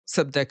What's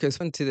up, Deckers?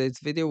 In today's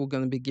video, we're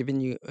going to be giving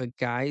you a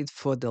guide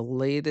for the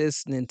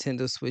latest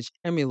Nintendo Switch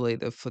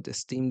emulator for the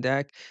Steam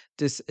Deck.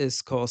 This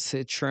is called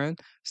Citron.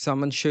 So I'm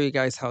going to show you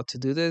guys how to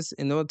do this.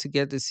 In order to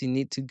get this, you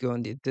need to go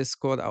in the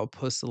Discord. I'll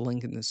post the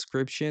link in the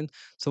description.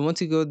 So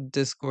once you go to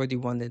Discord, you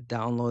want to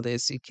download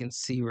it. So you can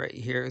see right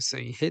here. So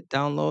you hit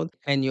download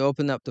and you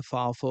open up the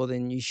file folder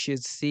and you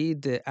should see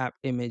the app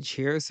image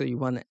here. So you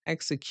want to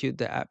execute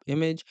the app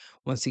image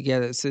once you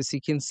get it. So as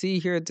you can see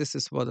here, this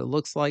is what it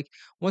looks like.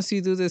 Once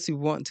you do this, you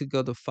want to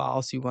go to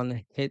files, you want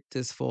to hit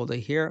this folder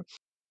here.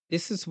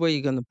 This is where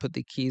you're going to put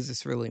the keys.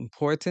 It's really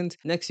important.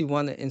 Next, you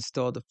want to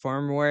install the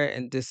firmware,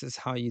 and this is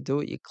how you do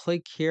it. You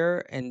click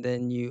here, and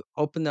then you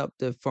open up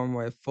the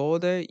firmware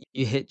folder.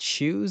 You hit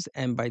choose,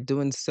 and by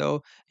doing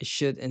so, it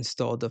should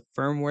install the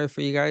firmware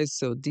for you guys.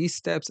 So these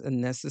steps are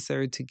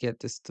necessary to get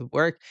this to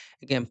work.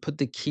 Again, put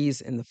the keys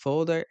in the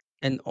folder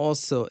and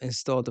also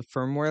install the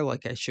firmware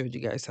like I showed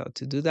you guys how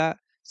to do that.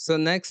 So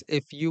next,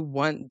 if you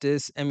want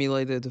this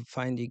emulator to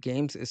find your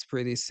games, it's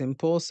pretty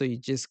simple. So you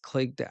just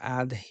click the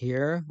add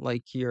here,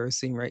 like you're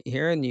seeing right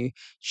here, and you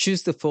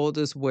choose the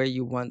folders where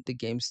you want the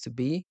games to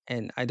be.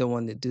 And I don't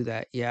want to do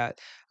that yet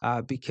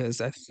because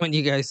I want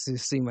you guys to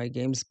see my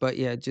games. But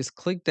yeah, just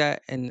click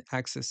that and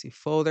access your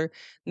folder.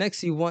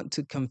 Next, you want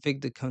to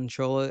configure the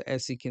controller.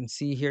 As you can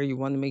see here, you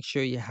want to make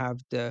sure you have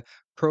the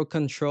Pro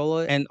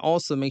controller and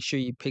also make sure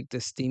you pick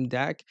the Steam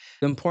Deck.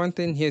 The important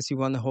thing here is you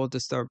want to hold the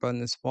start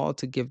button as well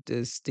to give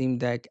the Steam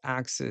Deck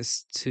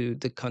access to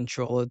the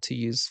controller to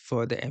use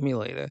for the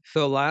emulator.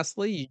 So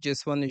lastly, you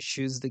just want to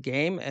choose the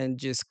game and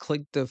just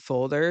click the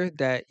folder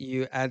that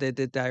you added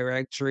the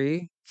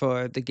directory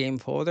for the game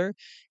folder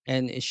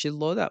and it should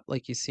load up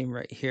like you see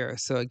right here.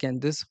 So again,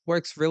 this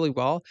works really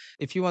well.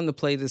 If you want to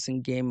play this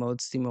in game mode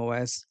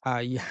SteamOS,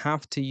 you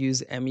have to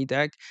use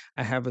EmuDeck.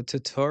 I have a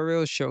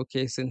tutorial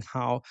showcasing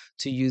how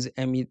to use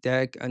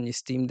EmuDeck on your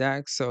Steam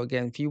Deck. So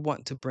again, if you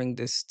want to bring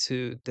this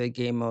to the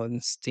game mode in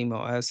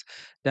SteamOS,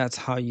 that's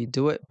how you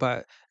do it.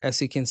 But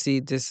as you can see,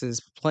 this is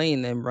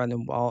playing and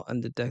running well on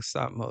the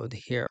desktop mode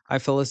here. All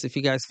right, fellas, if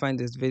you guys find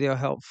this video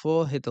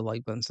helpful, hit the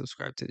like button,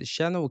 subscribe to the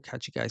channel. We'll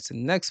catch you guys in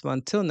the next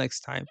one. Till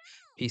next time,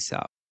 peace out.